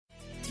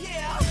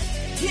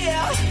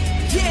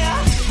Yeah,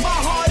 my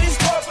heart is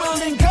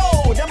purple and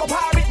gold. I'm a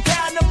pirate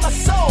down to my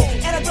soul,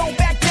 and I don't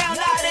back down,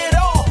 not at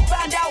all.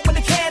 Find out when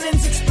the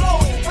cannons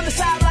explode, from the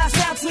sidelines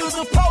down to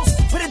the post.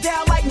 Put it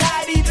down like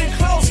not even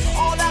close.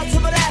 All out to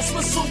the last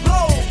whistle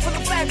blow. For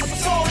the flag, for the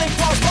soul, and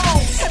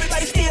crossbones.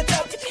 Everybody stand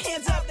up, get your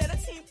hands up.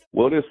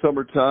 Well, it is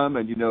summertime,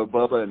 and,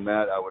 Bubba and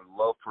Matt, I would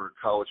love for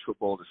college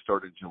football to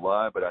start in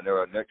July, but I know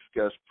our next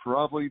guest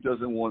probably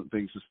doesn't want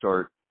things to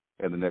start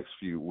in the next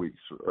few weeks,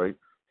 right?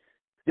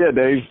 Yeah,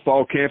 Dave,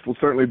 fall camp will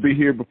certainly be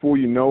here before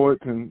you know it,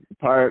 and the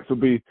Pirates will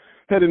be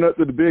heading up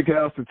to the Big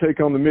House to take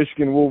on the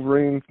Michigan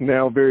Wolverines.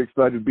 Now very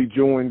excited to be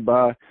joined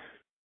by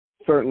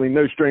certainly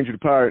no stranger to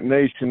Pirate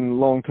Nation,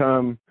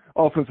 longtime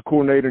offensive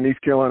coordinator and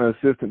East Carolina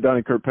assistant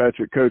Donnie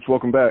Kirkpatrick. Coach,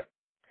 welcome back.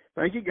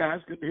 Thank you, guys.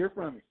 Good to hear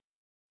from you.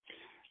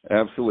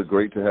 Absolutely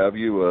great to have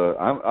you.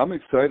 I'm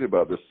excited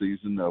about this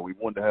season. We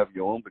wanted to have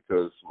you on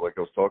because, like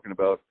I was talking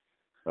about,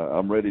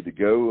 I'm ready to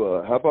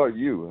go. How about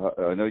you?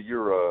 I know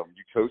you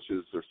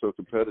coaches are so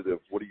competitive.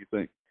 What do you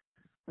think?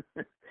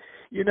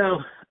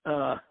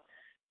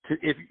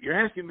 If you're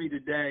asking me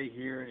today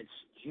here, it's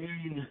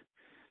June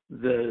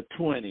the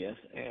 20th,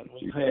 and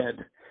we've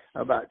had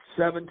about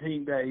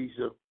 17 days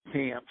of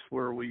camps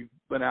where we've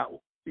been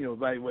out,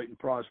 evaluating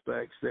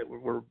prospects that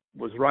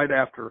was right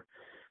after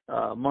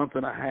a month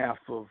and a half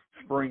of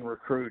spring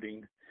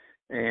recruiting,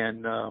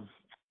 and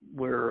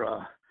we're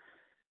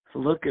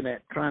looking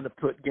at trying to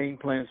put game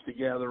plans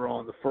together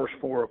on the first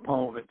four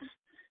opponents,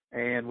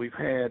 and we've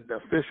had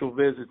official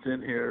visits in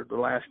here the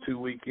last 2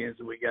 weekends,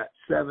 and we got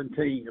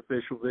 17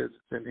 official visits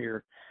in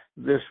here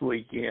this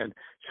weekend.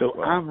 So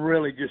wow. I'm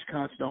really just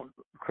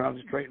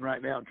concentrating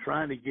right now and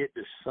trying to get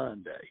to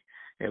Sunday.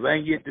 If I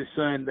can get to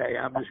Sunday,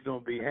 I'm just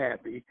going to be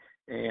happy.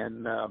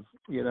 And, what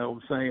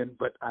I'm saying,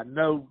 but I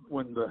know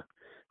when the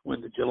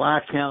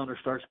July calendar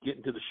starts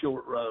getting to the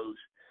short rows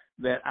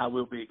that I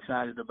will be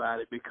excited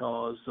about it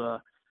because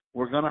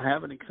we're going to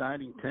have an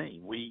exciting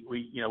team.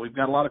 We've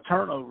got a lot of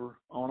turnover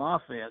on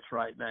offense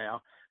right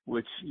now,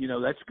 which,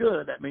 that's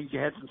good. That means you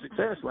had some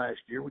success last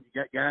year when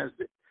you got guys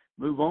that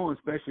move on,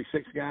 especially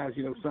 6 guys,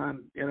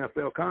 sign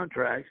NFL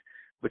contracts.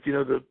 But,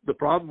 the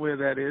problem with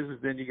that is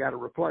then you got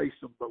to replace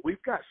them. But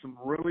we've got some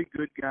really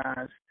good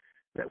guys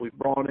that we've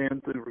brought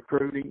in through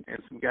recruiting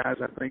and some guys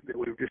I think that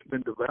we've just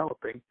been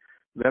developing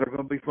that are going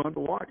to be fun to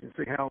watch and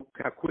see how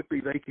quickly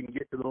they can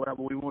get to the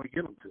level we want to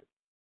get them to.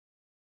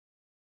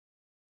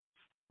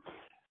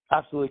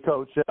 Absolutely,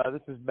 Coach.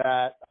 This is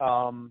Matt.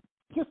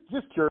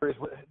 Just curious,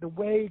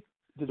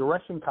 the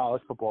direction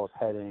college football is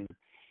heading,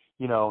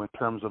 in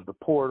terms of the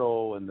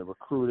portal and the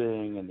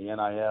recruiting and the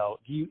NIL,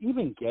 do you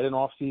even get an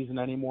off-season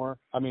anymore?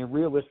 I mean,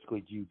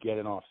 realistically, do you get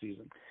an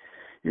off-season?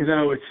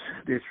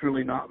 It's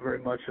really not very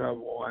much of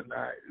one.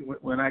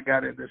 When I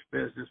got in this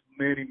business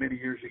many, many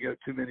years ago,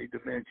 too many to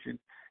mention,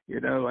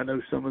 I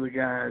know some of the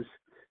guys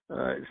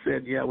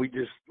said, yeah,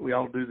 we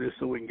all do this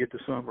so we can get the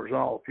summers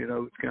off.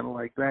 It's kind of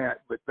like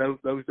that. But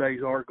those days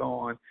are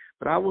gone.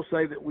 But I will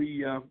say that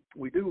we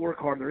do work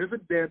hard. There is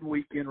a dead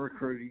week in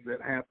recruiting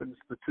that happens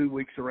the 2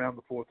 weeks around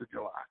the 4th of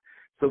July.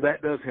 So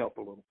that does help a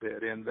little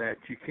bit in that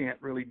you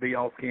can't really be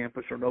off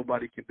campus or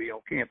nobody can be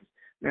on campus.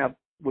 Now,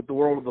 with the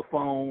world of the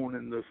phone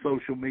and the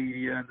social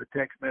media and the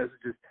text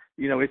messages,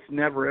 it's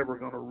never, ever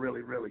going to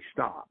really, really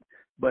stop.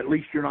 But at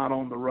least you're not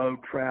on the road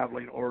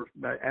traveling or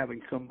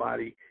having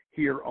somebody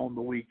here on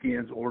the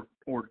weekends or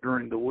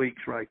during the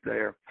weeks right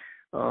there.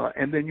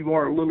 And then you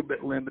are a little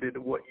bit limited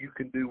to what you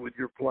can do with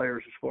your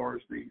players as far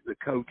as the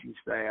coaching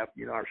staff.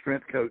 Our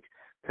strength coach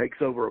takes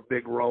over a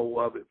big role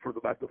of it for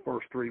about the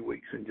first 3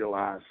 weeks in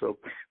July. So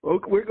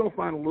we're going to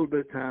find a little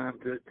bit of time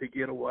to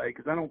get away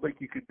because I don't think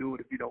you could do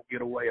it if you don't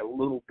get away a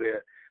little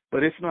bit.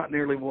 But it's not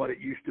nearly what it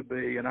used to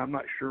be, and I'm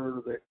not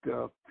sure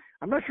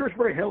it's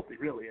very healthy,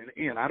 really.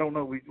 And I don't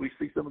know. We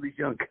see some of these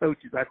young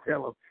coaches. I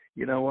tell them,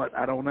 you know what?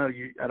 I don't know.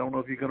 I don't know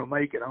if you're going to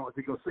make it. I don't know if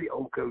you're going to see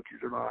old coaches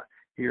or not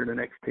here in the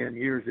next 10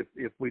 years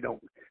if we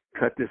don't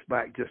cut this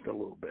back just a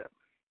little bit.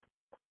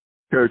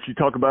 Coach, you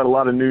talk about a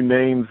lot of new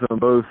names,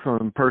 both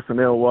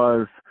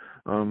personnel-wise,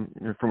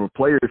 from a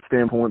player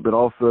standpoint, but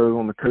also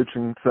on the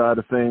coaching side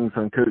of things.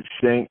 On Coach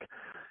Shank,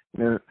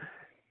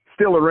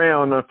 still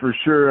around for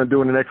sure,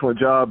 doing an excellent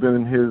job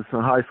in his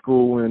high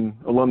school and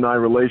alumni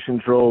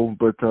relations role.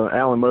 But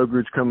Alan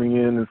Mogridge coming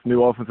in as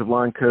new offensive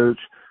line coach.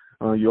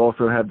 You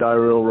also have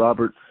Dyrell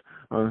Roberts,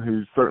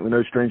 who's certainly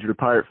no stranger to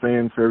Pirate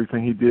fans for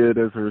everything he did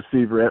as a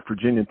receiver at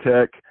Virginia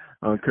Tech,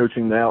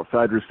 coaching the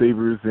outside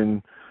receivers.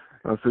 And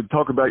so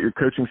talk about your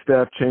coaching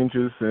staff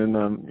changes and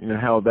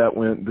how that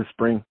went this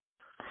spring.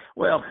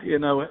 Well,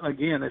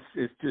 again,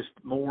 it's just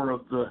more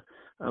of the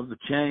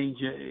change.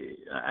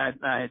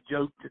 I had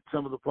joked at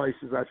some of the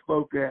places I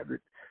spoke at that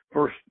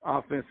first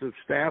offensive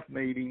staff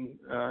meeting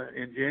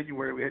in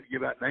January, we had to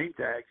give out name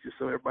tags just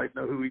so everybody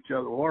know who each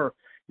other were.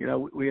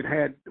 We'd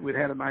had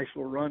a nice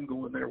little run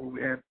going there where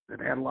we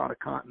had a lot of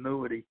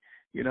continuity,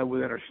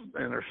 within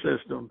our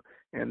system.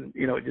 And,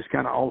 it just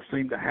kind of all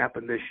seemed to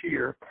happen this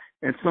year.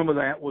 And some of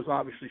that was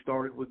obviously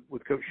started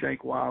with Coach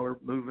Shankweiler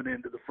moving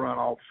into the front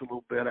office a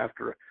little bit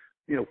after,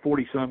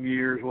 40-some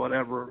years,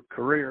 whatever,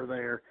 career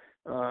there.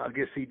 I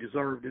guess he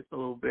deserved it a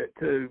little bit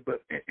too.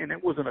 And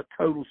it wasn't a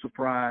total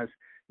surprise,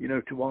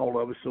 to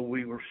all of us. So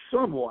we were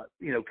somewhat,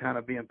 kind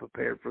of being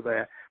prepared for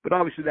that. But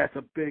obviously that's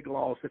a big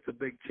loss. It's a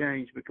big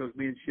change because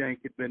me and Shank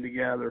had been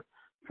together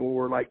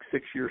for like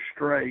 6 years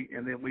straight,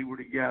 and then we were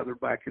together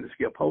back in the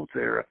Skip Holtz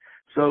era.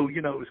 So,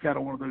 it was kind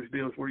of one of those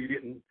deals where you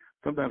didn't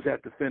sometimes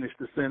have to finish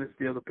the sentence.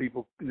 The other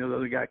people, the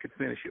other guy could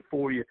finish it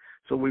for you.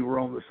 So we were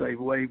on the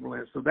same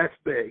wavelength. So that's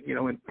big,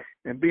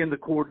 and being the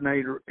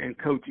coordinator and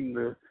coaching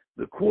the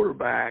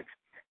quarterbacks,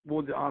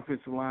 one of the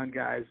offensive line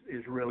guys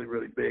is really,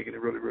 really big and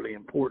really, really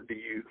important to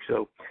you.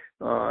 So,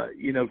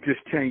 just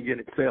changing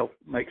itself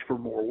makes for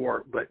more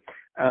work. But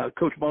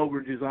Coach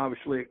Mogridge is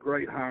obviously a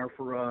great hire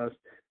for us.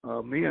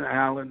 Me and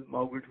Alan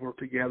Mogridge were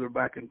together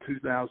back in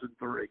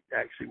 2003,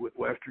 actually with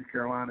Western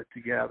Carolina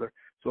together.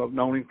 So I've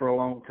known him for a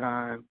long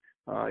time.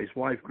 His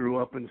wife grew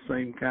up in the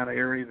same kind of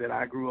area that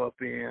I grew up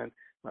in.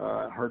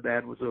 Her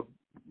dad was a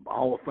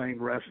Hall of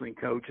Fame wrestling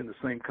coach in the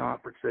same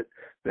conference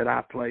that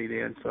I played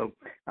in. So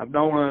I've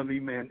known of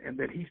him and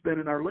that he's been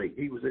in our league.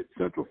 He was at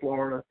Central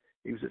Florida.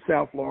 He was at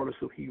South Florida.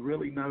 So he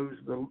really knows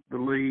the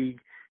league.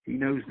 He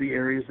knows the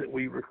areas that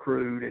we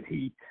recruit, and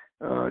he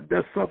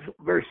does something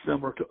very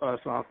similar to us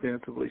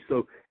offensively.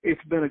 So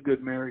it's been a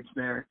good marriage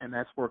there, and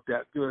that's worked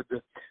out good.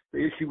 The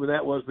issue with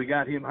that was we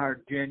got him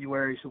hired in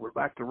January, so we're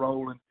back to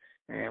rolling.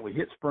 And we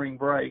hit spring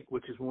break,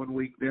 which is 1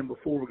 week then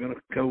before we're going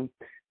to go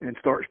and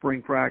start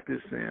spring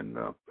practice. And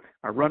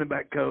our running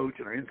back coach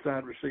and our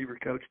inside receiver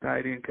coach,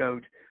 tight end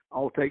coach,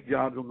 all take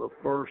jobs on the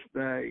first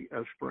day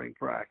of spring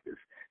practice.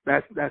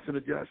 That's an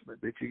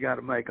adjustment that you got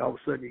to make. All of a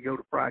sudden you go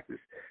to practice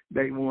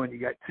day one, you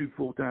got 2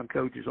 full-time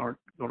coaches aren't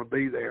going to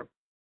be there.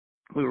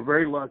 We were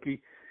very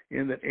lucky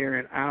in that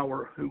Aaron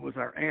Auer, who was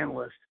our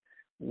analyst,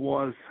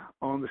 was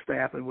on the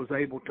staff and was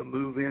able to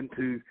move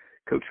into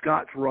Coach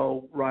Scott's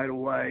role right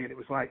away, and it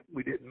was like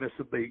we didn't miss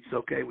a beat. So,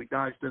 okay, we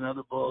dodged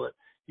another bullet.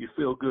 You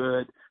feel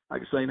good.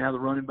 Like I say, now the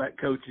running back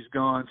coach is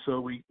gone, so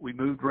we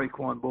moved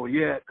Raekwon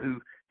Boyette, who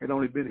had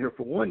only been here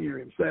for 1 year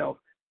himself,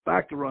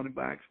 back to running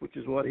backs, which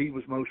is what he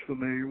was most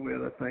familiar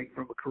with, I think,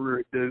 from a career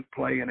at Duke,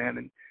 playing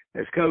and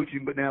as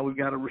coaching. But now we've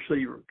got a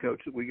receiver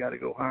coach that we got to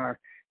go hire.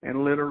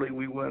 And literally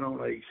we went on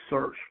a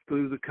search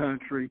through the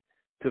country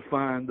to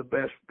find the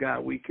best guy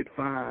we could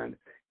find.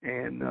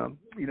 And,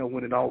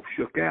 when it all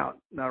shook out,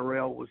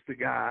 Nyrell was the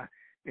guy.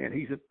 And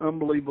he's an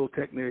unbelievable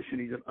technician.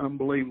 He's an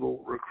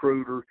unbelievable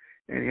recruiter.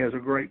 And he has a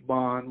great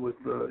bond with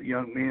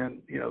young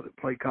men, that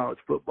play college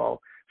football.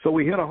 So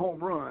we hit a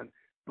home run,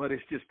 but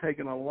it's just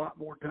taken a lot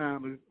more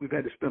time. We've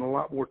had to spend a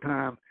lot more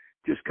time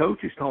just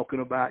coaches talking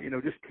about,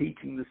 just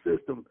teaching the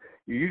system.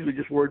 You're usually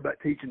just worried about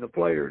teaching the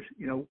players.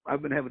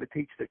 I've been having to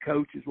teach the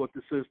coaches what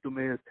the system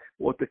is,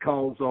 what the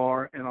calls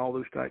are, and all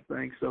those type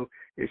things. So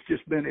it's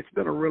been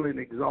a really an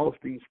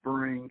exhausting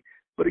spring.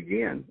 But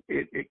again,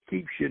 it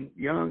keeps you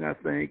young, I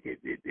think.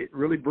 It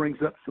really brings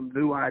up some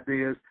new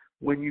ideas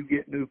when you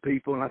get new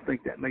people, and I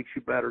think that makes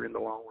you better in the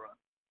long run.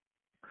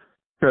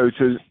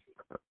 Coach,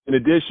 in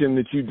addition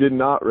that you did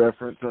not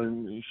reference,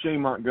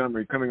 Shane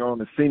Montgomery coming on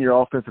as senior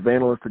offensive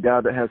analyst, a guy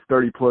that has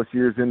 30-plus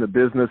years in the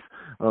business,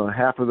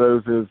 half of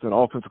those as an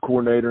offensive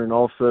coordinator, and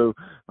also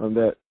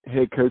that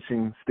head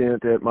coaching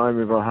stint at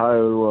Miami of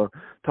Ohio.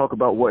 Talk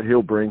about what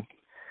he'll bring.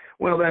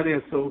 Well, that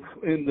is, so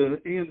in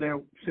there,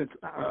 since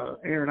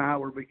Aaron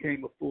Auer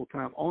became a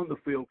full-time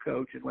on-the-field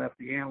coach and left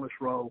the analyst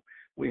role,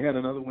 we had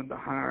another one to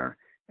hire.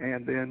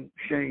 And then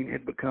Shane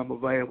had become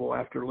available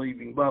after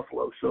leaving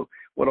Buffalo. So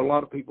what a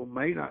lot of people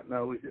may not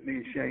know is that me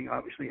and Shane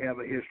obviously have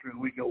a history.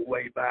 We go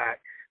way back.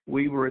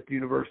 We were at the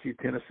University of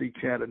Tennessee,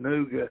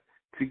 Chattanooga,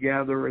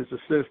 together as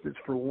assistants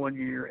for 1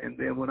 year. And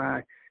then when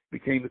I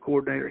became the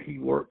coordinator, he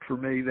worked for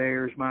me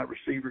there as my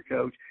receiver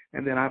coach.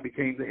 And then I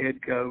became the head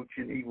coach,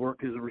 and he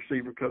worked as a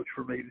receiver coach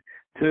for me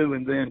too.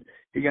 And then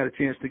he got a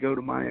chance to go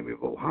to Miami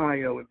of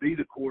Ohio and be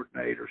the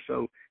coordinator.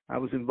 So I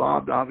was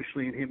involved,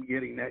 obviously, in him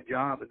getting that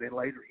job, and then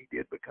later he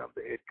did become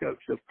the head coach.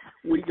 So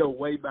we go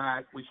way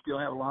back. We still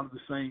have a lot of the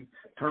same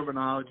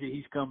terminology.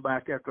 He's come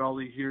back after all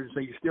these years and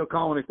say, "You're still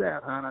calling it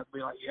that, huh?" And I'd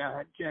be like, "Yeah, I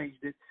hadn't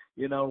changed it,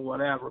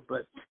 whatever."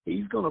 But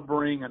he's going to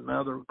bring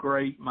another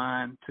great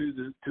mind to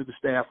the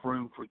staff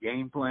room for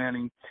game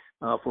planning,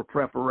 for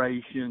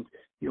preparation.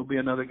 He'll be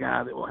another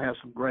guy that will have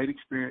some great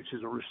experience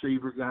as a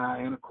receiver guy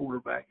and a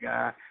quarterback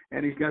guy.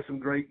 And he's got some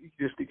great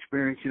just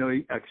experience,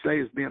 I say,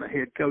 as being a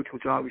head coach,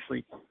 which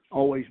obviously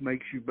always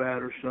makes you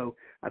better. So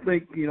I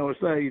think,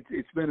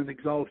 it's been an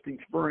exhausting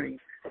spring.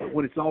 But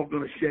when it's all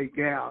going to shake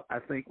out, I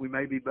think we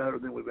may be better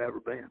than we've ever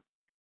been.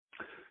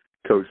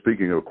 Coach,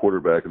 speaking of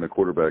quarterback in the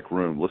quarterback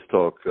room, let's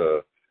talk.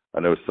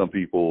 I know some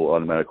people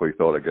automatically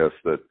thought, I guess,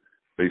 that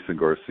Mason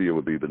Garcia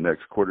would be the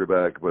next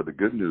quarterback. But the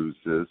good news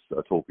is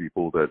I told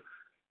people that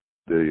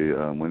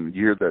when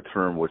you hear that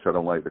term, which I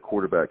don't like, the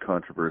quarterback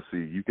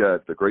controversy,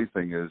 the great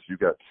thing is you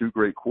got 2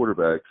 great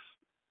quarterbacks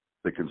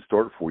that can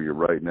start for you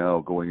right now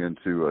going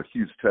into a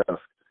huge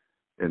task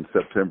in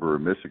September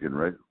in Michigan,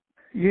 right?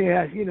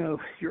 Yeah,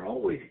 you're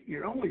always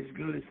as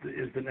good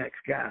as the next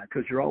guy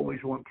because you're always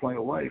one play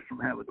away from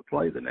having to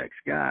play the next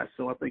guy.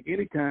 So I think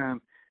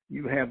anytime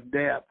you have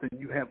depth and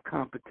you have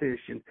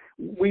competition,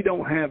 we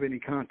don't have any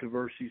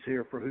controversies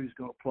here for who's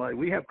going to play.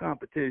 We have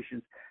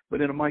competitions,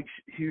 but in a Mike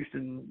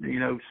Houston,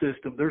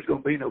 system, there's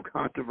going to be no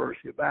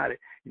controversy about it.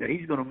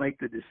 He's going to make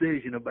the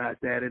decision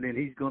about that, and then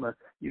he's going to,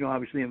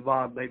 obviously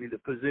involve maybe the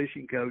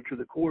position coach or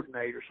the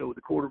coordinator. So with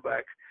the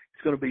quarterbacks,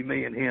 it's going to be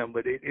me and him,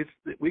 but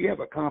we have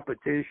a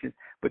competition.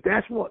 But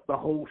that's what the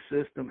whole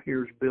system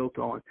here is built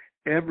on.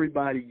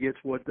 Everybody gets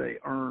what they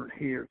earn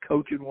here,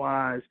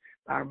 coaching-wise,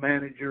 our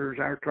managers,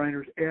 our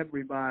trainers,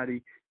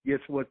 everybody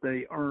gets what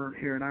they earn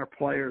here, and our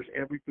players,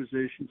 every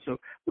position. So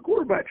the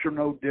quarterbacks are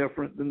no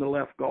different than the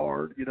left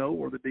guard,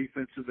 or the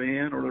defensive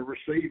end or the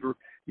receiver.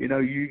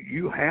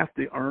 You have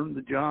to earn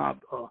the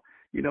job.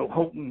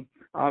 Holton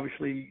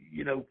obviously,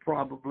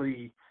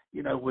 probably,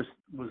 was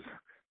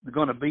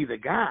going to be the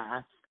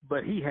guy,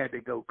 but he had to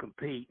go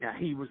compete. Now,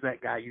 he was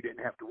that guy. You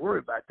didn't have to worry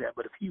about that.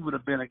 But if he would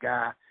have been a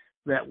guy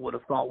that would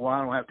have thought, well,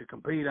 I don't have to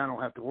compete, I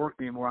don't have to work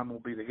anymore, I'm going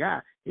to be the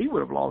guy, he would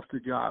have lost the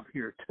job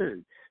here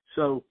too.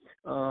 So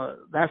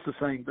that's the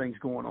same thing's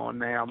going on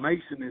now.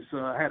 Mason has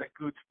had a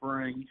good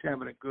spring. He's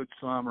having a good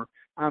summer.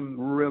 I'm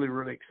really,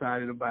 really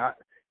excited about,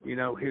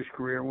 his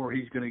career and where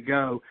he's going to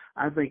go.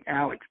 I think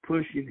Alex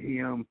pushing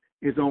him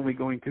is only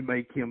going to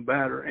make him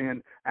better.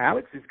 And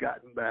Alex has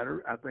gotten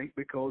better, I think,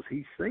 because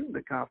he's seen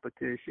the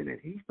competition and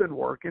he's been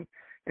working.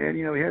 And,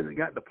 he hasn't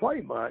gotten to play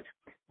much,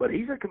 but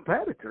he's a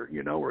competitor,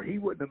 or he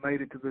wouldn't have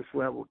made it to this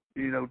level,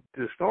 to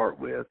start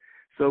with.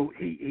 So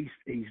he's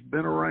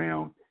been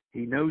around.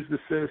 He knows the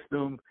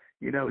system.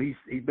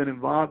 He's been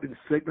involved in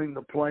signaling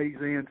the plays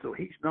in. So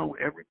he's known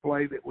every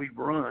play that we've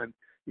run,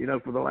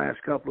 for the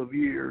last couple of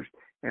years.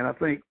 And I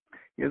think,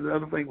 the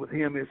other thing with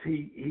him is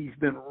he's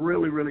been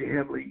really, really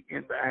heavily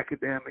into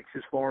academics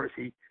as far as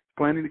he's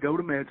planning to go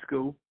to med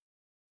school.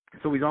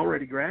 So he's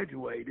already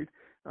graduated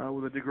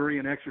with a degree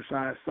in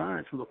exercise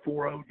science with a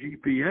 4.0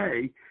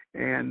 GPA.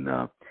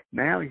 And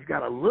now he's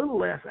got a little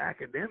less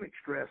academic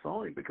stress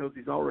on him because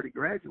he's already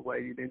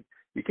graduated. And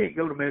you can't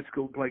go to med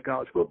school and play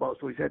college football,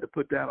 so he's had to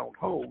put that on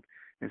hold.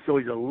 And so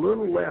he's a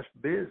little less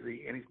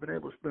busy, and he's been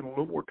able to spend a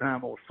little more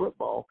time on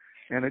football.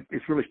 And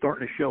it's really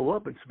starting to show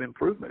up in some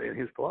improvement in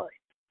his play.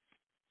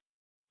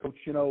 Coach,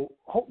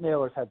 Holton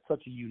Ahlers had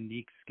such a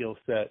unique skill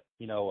set,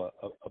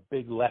 a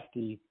big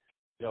lefty,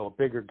 a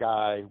bigger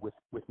guy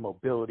with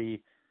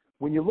mobility.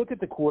 When you look at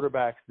the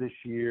quarterbacks this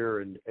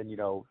year and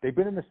they've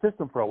been in the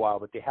system for a while,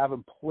 but they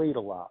haven't played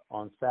a lot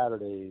on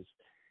Saturdays,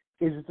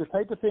 is it the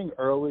type of thing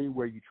early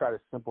where you try to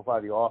simplify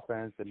the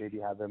offense and maybe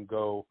have them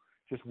go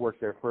just work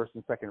their first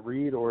and second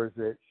read? Or is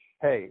it,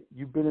 hey,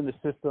 you've been in the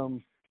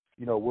system,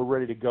 we're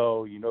ready to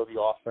go,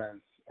 the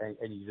offense,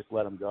 and you just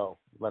let them go,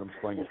 let them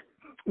swing it?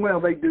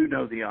 Well, they do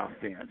know the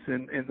offense,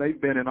 and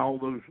they've been in all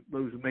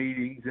those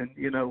meetings. And,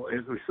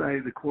 as we say,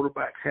 the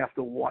quarterbacks have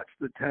to watch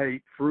the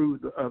tape through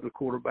the other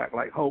quarterback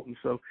like Holton.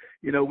 So,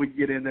 we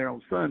get in there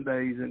on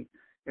Sundays,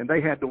 and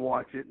they had to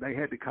watch it, and they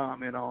had to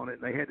comment on it,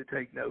 and they had to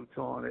take notes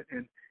on it.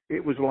 And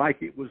it was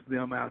like it was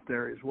them out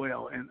there as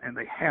well. And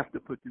they have to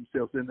put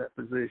themselves in that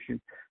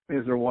position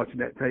as they're watching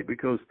that tape,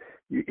 because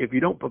if you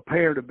don't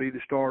prepare to be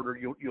the starter,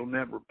 you'll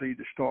never be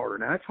the starter.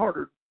 Now, that's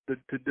harder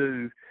to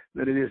do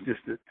than it is just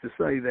to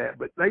say that,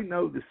 but they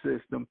know the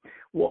system.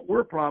 What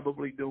we're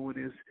probably doing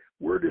is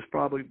we're just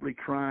probably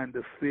trying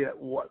to fit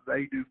what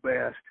they do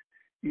best,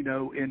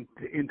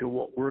 into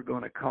what we're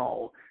going to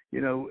call,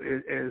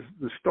 as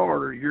the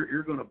starter,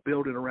 you're going to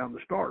build it around the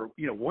starter.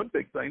 One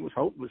big thing was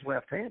Holton was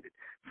left-handed.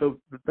 So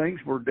the things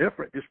were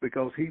different just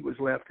because he was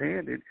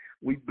left-handed.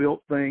 We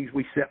built things,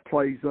 we set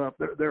plays up.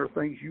 There are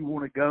things you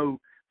want to go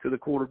to the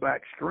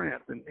quarterback's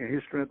strength, and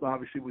his strength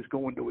obviously was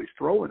going to his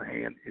throwing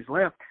hand, his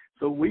left.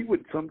 So we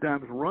would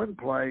sometimes running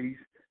plays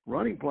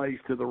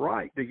to the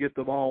right to get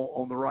the ball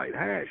on the right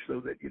hash so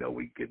that,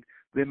 we could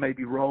then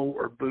maybe roll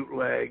or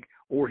bootleg,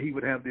 or he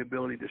would have the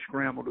ability to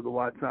scramble to the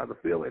wide side of the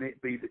field, and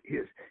it'd be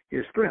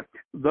his strength.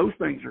 Those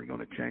things are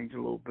going to change a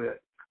little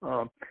bit.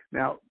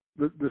 Now,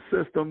 the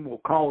system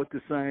will call it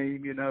the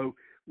same,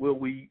 Will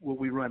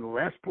we run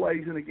less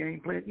plays in a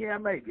game plan? Yeah,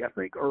 maybe. I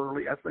think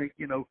early. I think,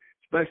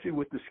 especially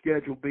with the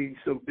schedule being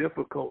so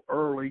difficult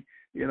early,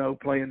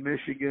 playing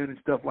Michigan and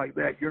stuff like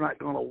that, you're not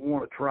going to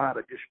want to try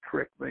to just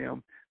trick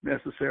them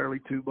necessarily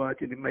too much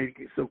and make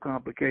it so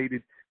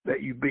complicated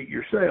that you beat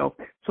yourself.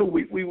 So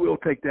we will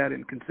take that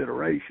in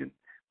consideration.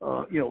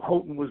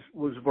 Holton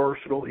was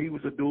versatile. He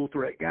was a dual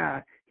threat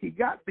guy. He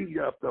got beat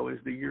up, though, as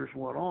the years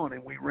went on,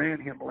 and we ran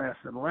him less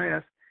and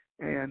less.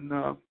 And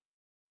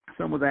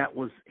some of that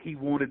was he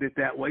wanted it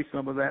that way.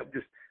 Some of that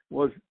just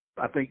was,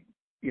 I think,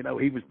 he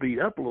was beat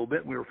up a little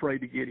bit, and we were afraid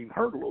to get him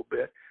hurt a little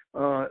bit.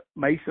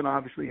 Mason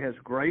obviously has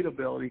great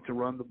ability to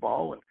run the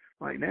ball, and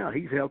right now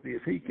he's healthy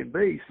as he can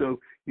be. So,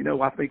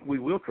 I think we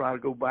will try to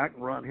go back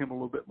and run him a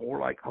little bit more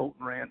like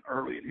Holton ran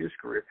early in his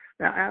career.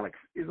 Now, Alex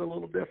is a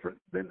little different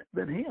than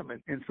him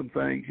in some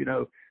things,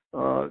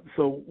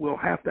 so we'll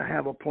have to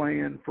have a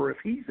plan for if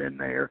he's in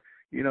there,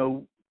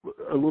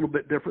 a little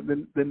bit different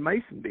than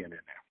Mason being in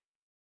there.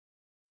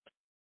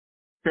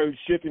 Coach,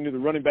 shifting to the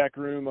running back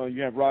room,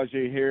 you have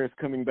Rajay Harris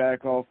coming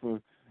back off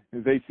of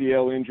his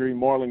ACL injury,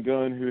 Marlon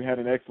Gunn, who had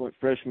an excellent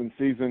freshman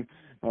season,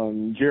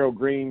 Gerald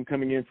Green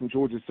coming in from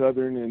Georgia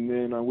Southern, and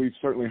then we've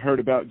certainly heard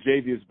about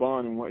Javius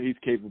Bond and what he's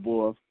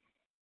capable of.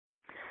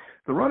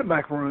 The running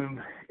back room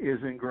is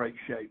in great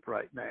shape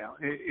right now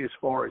as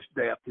far as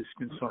depth is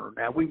concerned.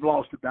 Now, we've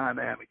lost a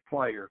dynamic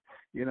player.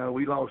 You know,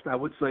 we lost, I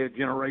would say, a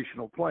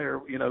generational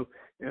player. You know,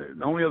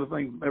 the only other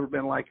thing ever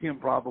been like him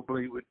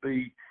probably would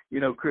be,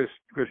 you know, Chris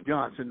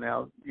Johnson.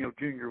 Now, you know,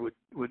 Junior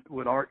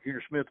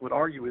Smith would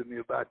argue with me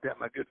about that.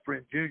 My good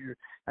friend Junior,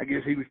 I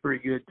guess he was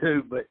pretty good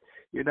too. But,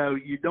 you know,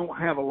 you don't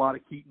have a lot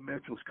of Keaton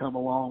Mitchells come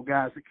along,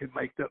 guys that can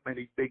make that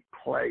many big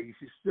plays.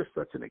 He's just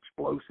such an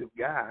explosive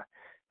guy.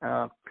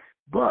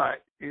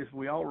 But as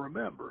we all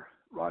remember,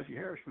 Rajay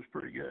Harris was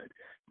pretty good.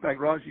 In fact,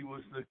 Rajay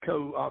was the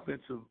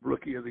co-offensive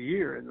rookie of the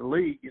year in the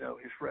league, you know,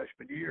 his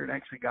freshman year, and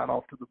actually got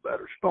off to the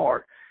better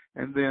start.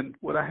 And then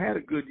would have had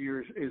a good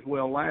year as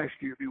well last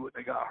year if he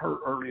wouldn't have got hurt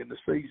early in the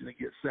season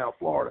against South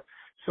Florida.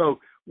 So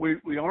we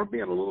are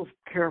being a little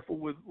careful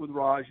with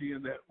Rajay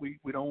in that we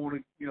don't want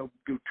to, you know,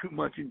 go too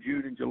much in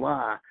June and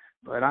July.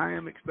 But I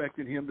am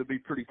expecting him to be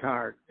pretty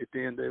tired at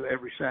the end of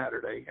every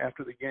Saturday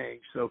after the game.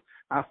 So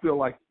I feel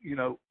like, you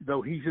know,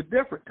 though he's a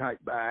different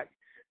type back,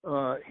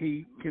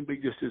 he can be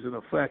just as an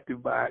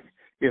effective back,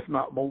 if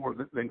not more,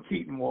 than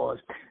Keaton was.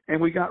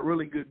 And we got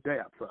really good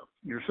depth, though.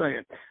 You're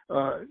saying,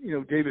 you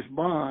know, Javius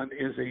Bond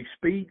is a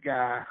speed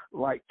guy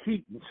like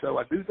Keaton. So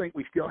I do think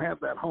we still have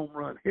that home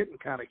run hitting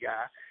kind of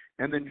guy.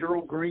 And then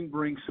Gerald Green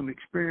brings some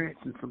experience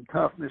and some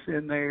toughness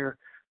in there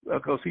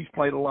because he's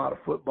played a lot of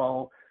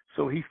football.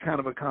 So he's kind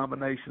of a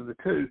combination of the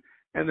two.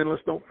 And then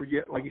let's don't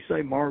forget, like you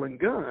say, Marlon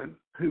Gunn,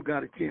 who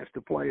got a chance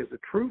to play as a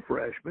true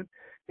freshman.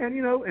 And,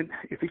 you know, and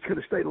if he could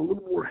have stayed a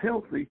little more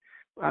healthy,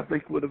 I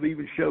think would have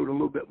even showed a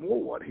little bit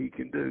more what he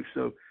can do.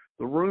 So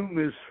the room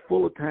is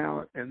full of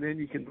talent. And then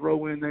you can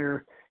throw in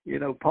there, you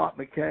know, Pop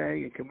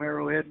McKay and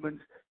Camaro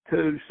Edmonds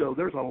too. So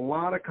there's a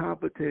lot of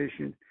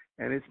competition,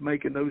 and it's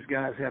making those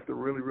guys have to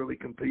really, really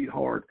compete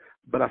hard.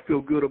 But I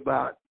feel good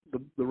about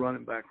the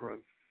running back room.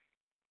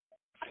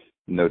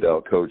 No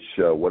doubt, Coach.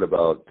 What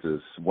about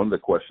one of the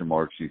question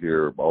marks you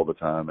hear all the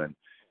time, and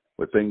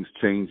with things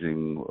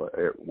changing,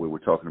 we were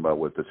talking about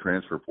with the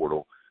transfer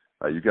portal,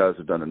 you guys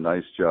have done a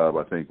nice job,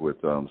 I think, with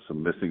some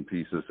missing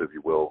pieces, if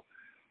you will,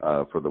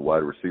 for the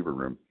wide receiver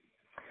room.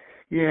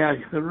 Yeah,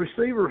 the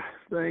receiver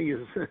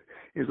thing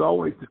is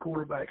always the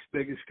quarterback's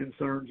biggest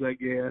concerns, I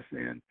guess.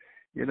 And,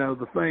 you know,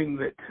 the thing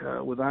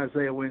that with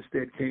Isaiah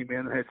Winstead came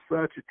in and had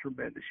such a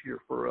tremendous year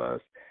for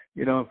us,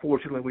 you know,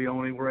 unfortunately, we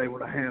only were able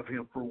to have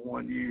him for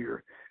 1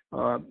 year.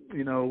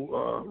 You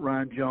know,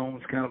 Ryan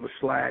Jones, kind of a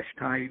slash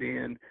tight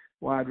end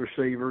wide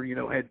receiver, you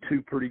know, had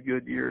 2 pretty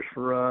good years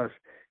for us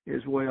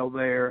as well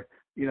there,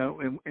 you know,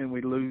 and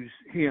we lose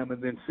him.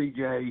 And then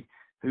CJ,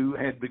 who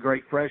had the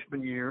great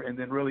freshman year and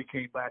then really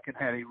came back and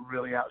had a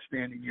really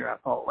outstanding year, I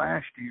thought,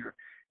 last year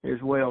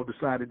as well,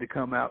 decided to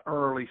come out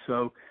early.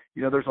 So,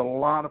 you know, there's a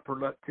lot of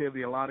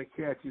productivity, a lot of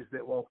catches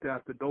that walked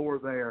out the door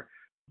there.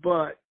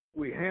 But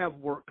we have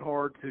worked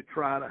hard to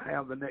try to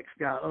have the next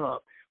guy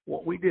up.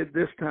 What we did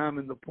this time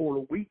in the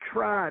portal, we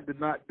tried to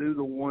not do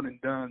the one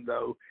and done,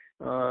 though,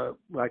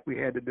 like we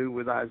had to do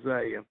with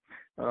Isaiah,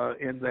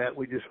 in that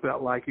we just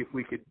felt like if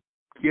we could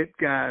get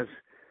guys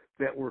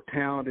that were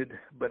talented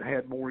but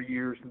had more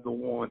years than the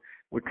one,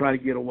 we'd try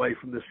to get away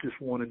from this just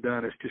one and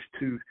done. It's just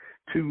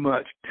too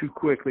much, too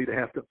quickly to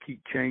have to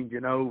keep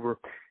changing over.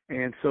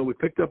 And so we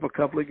picked up a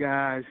couple of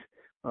guys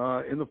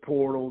in the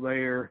portal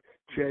there.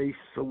 Chase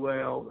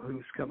Sewell,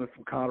 who's coming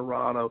from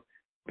Colorado,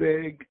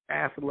 big,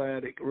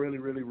 athletic, really,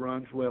 really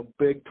runs well,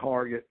 big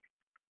target.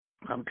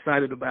 I'm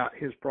excited about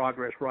his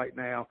progress right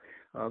now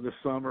this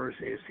summer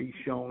as he's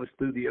shown us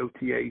through the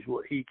OTAs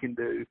what he can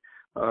do.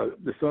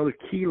 This other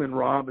Keelan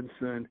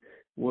Robinson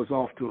was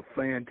off to a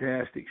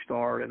fantastic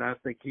start, and I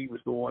think he was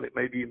the one that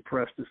maybe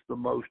impressed us the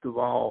most of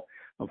all.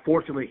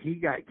 Unfortunately,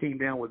 he came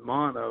down with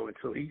mono, and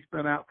so he's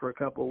been out for a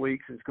couple of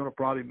weeks and is going to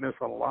probably miss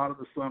a lot of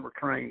the summer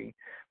training.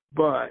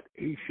 But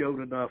he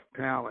showed enough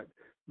talent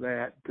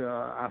that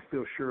I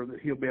feel sure that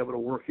he'll be able to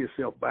work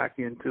himself back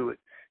into it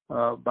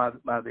by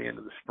the end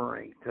of the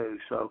spring too.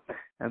 So,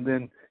 and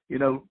then, you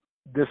know,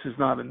 this is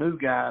not a new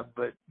guy,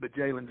 but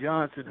Jalen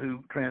Johnson,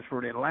 who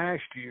transferred in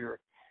last year,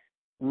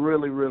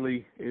 really,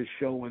 really is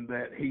showing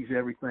that he's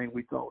everything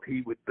we thought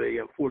he would be.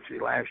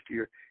 Unfortunately, last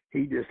year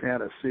he just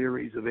had a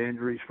series of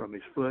injuries from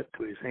his foot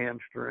to his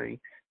hamstring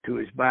to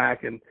his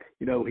back, and,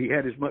 you know, he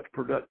had as much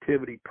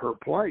productivity per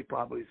play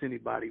probably as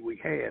anybody we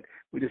had.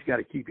 We just got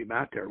to keep him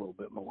out there a little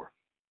bit more.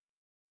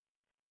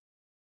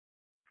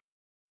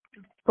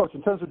 Coach,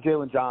 in terms of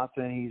Jalen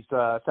Johnson, he's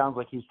sounds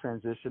like he's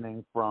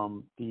transitioning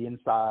from the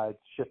inside,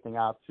 shifting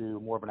out to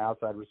more of an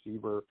outside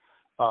receiver.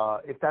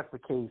 If that's the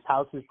case,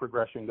 how's his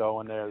progression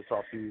going there this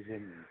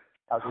offseason?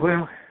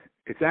 Well,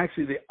 it's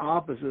actually the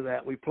opposite of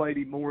that. We played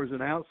him more as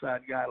an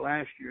outside guy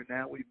last year.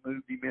 Now we've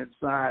moved him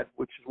inside,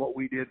 which is what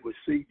we did with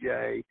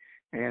CJ.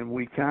 and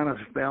we kind of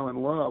fell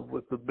in love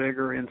with the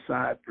bigger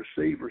inside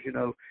receivers.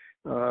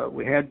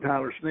 We had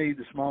Tyler Snead,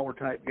 the smaller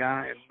type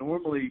guy, and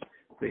normally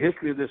the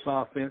history of this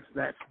offense,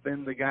 that's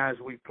been the guys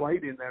we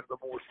played in there, the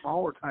more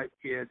smaller type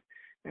kids.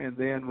 And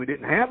then we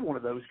didn't have one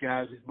of those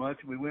guys as much.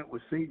 We went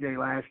with CJ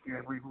last year,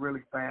 and we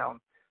really found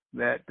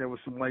that there was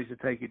some ways to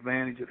take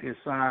advantage of his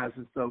size.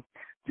 And so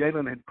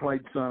Jalen had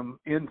played some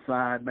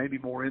inside, maybe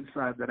more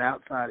inside than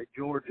outside at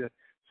Georgia.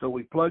 So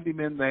we plugged him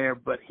in there,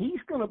 but he's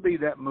going to be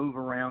that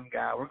move-around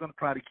guy. We're going to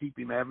try to keep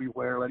him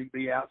everywhere, let him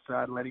be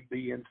outside, let him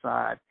be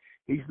inside.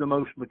 He's the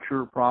most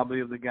mature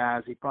probably of the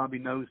guys. He probably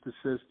knows the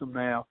system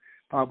now,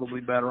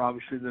 probably better,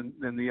 obviously,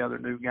 than the other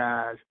new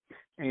guys.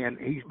 And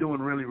he's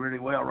doing really, really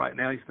well right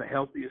now. He's the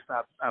healthiest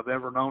I've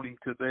ever known him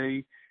to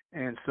be.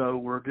 And so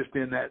we're just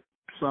in that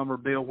summer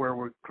deal where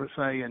we're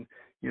saying,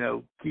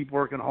 keep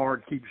working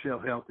hard, keep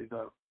yourself healthy,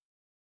 though.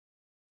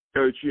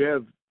 Coach, you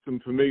have some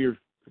familiar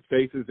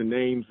faces and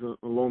names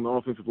along the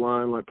offensive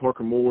line like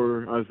Parker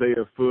Moore,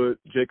 Isaiah Foote,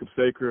 Jacob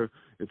Sacre,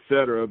 et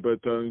cetera.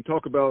 But you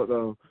talk about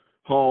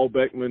Hall,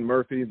 Beckman,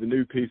 Murphy, the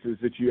new pieces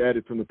that you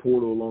added from the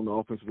portal along the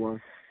offensive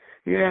line.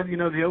 Yeah,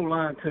 the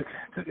O-line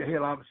took a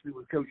hit, obviously,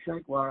 with Coach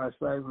Shankwire. I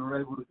say we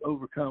were able to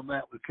overcome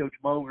that with Coach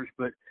Mogers,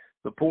 but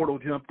the portal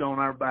jumped on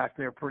our back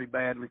there pretty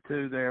badly,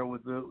 too, there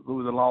with the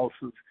loss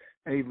of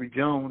Avery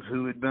Jones,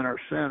 who had been our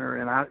center,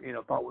 and I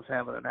thought was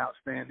having an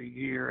outstanding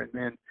year, and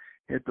then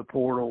hit the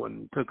portal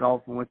and took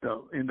off and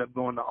ended up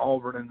going to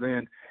Auburn. And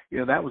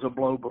then, that was a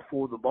blow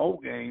before the bowl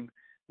game,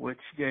 which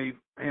gave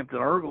Hampton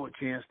Ergel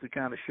a chance to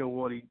kind of show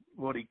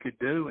what he could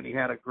do. And he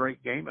had a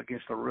great game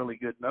against a really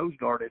good nose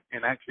guard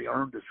and actually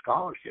earned a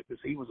scholarship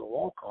because he was a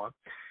walk-on.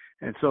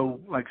 And so,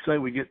 like I say,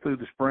 we get through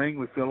the spring,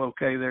 we feel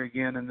okay there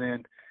again, and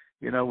then,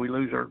 we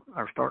lose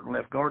our starting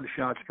left guard,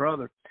 Deshaun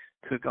Strother,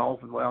 took off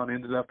and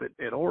ended up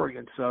at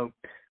Oregon. So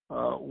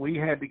we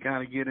had to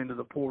kind of get into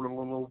the portal a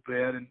little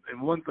bit.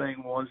 And one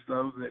thing was,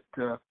 though,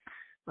 that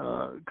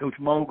Coach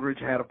Mogridge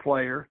had a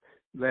player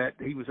that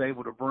he was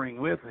able to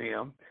bring with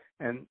him,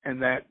 and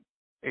that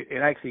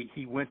it actually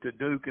he went to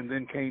Duke and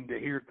then came to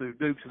here through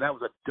Duke. So that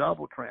was a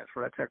double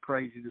transfer. That's how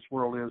crazy this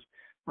world is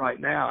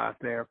right now out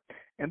there.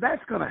 And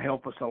that's going to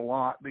help us a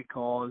lot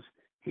because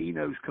he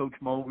knows Coach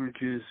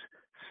Mogridge's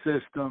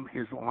system,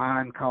 his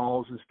line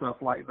calls and stuff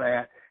like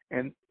that.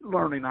 And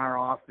learning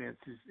our offense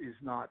is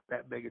not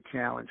that big a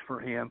challenge for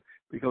him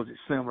because it's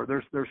similar.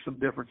 There's some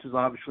differences,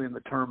 obviously, in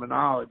the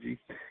terminology,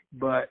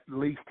 but at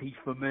least he's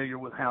familiar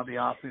with how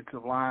the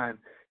offensive line,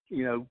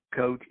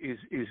 coach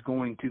is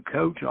going to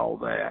coach all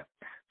that.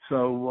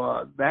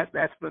 So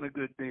that's been a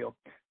good deal.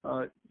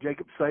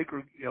 Jacob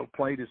Sacre,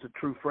 played as a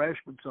true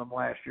freshman some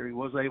last year. He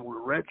was able to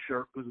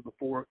redshirt because of the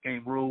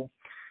 4-game rule.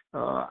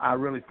 I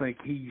really think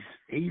he's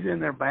in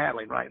there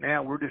battling right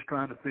now. We're just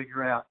trying to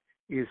figure out,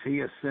 is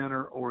he a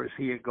center or is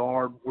he a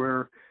guard?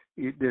 Where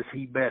does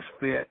he best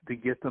fit to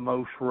get the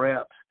most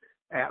reps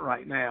at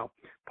right now?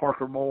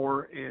 Parker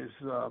Moore is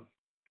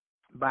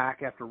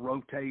back after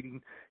rotating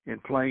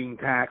and playing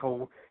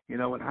tackle. In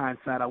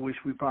hindsight, I wish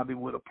we probably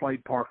would have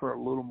played Parker a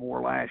little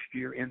more last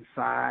year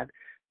inside,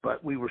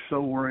 but we were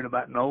so worried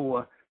about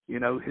Noah,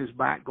 his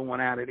back going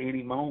out at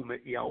any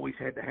moment. You always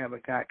had to have a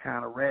guy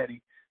kind of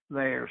ready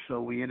there.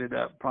 So we ended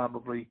up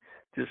probably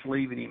just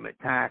leaving him at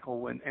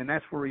tackle, and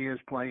that's where he is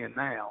playing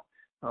now.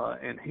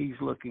 And he's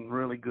looking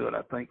really good,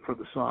 I think, for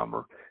the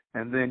summer.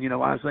 And then,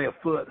 Isaiah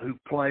Foote, who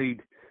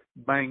played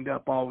banged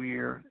up all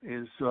year,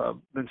 is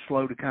been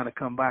slow to kind of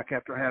come back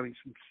after having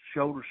some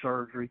shoulder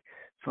surgery.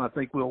 So I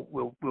think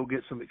we'll get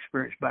some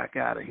experience back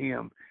out of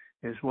him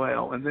as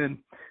well. And then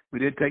we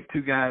did take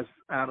 2 guys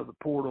out of the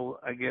portal,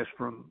 I guess,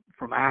 from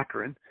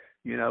Akron,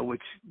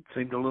 which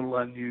seemed a little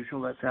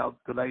unusual. That's how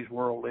today's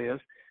world is.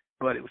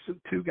 But it was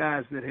 2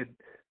 guys that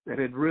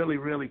had really,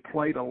 really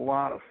played a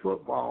lot of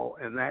football,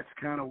 and that's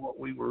kind of what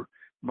we were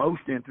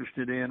most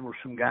interested in, were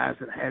some guys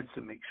that had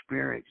some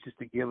experience just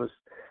to give us,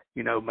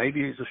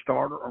 maybe as a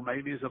starter or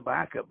maybe as a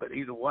backup, but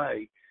either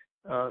way,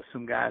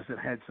 some guys that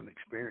had some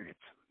experience.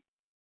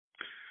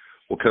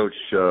 Well,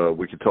 Coach,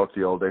 we could talk to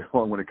you all day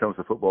long when it comes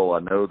to football. I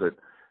know that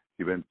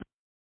you've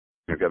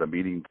got a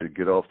meeting to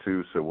get off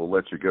to, so we'll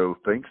let you go.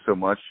 Thanks so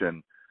much,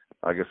 and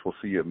I guess we'll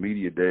see you at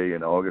Media Day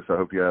in August. I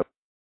hope you have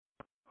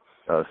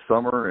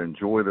summer.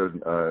 Enjoy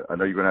I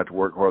know you're going to have to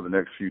work hard the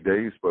next few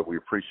days, but we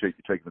appreciate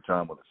you taking the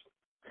time with us.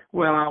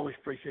 Well, I always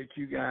appreciate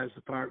you guys,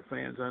 the Pirate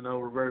fans. I know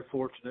we're very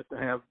fortunate to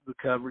have the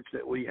coverage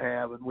that we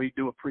have, and we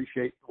do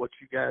appreciate what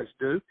you guys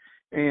do.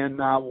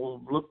 And I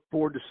will look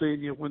forward to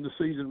seeing you when the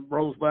season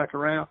rolls back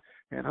around,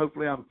 and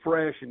hopefully I'm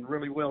fresh and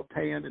really well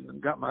tanned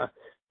and got my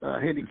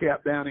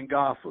handicap down in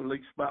golf for at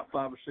least about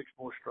 5 or 6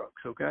 more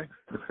strokes, okay?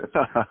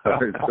 All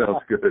right,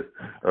 sounds good.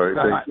 All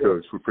right, thanks,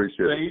 Coach. We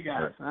appreciate it. See you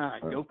guys. All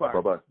right, go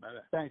Pirates. Bye-bye. Bye-bye.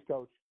 Thanks,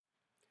 Coach.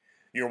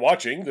 You're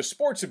watching The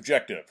Sports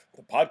Objective,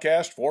 the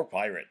podcast for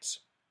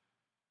Pirates.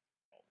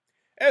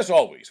 As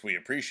always, we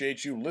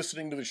appreciate you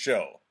listening to the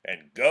show,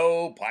 and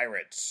go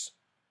Pirates!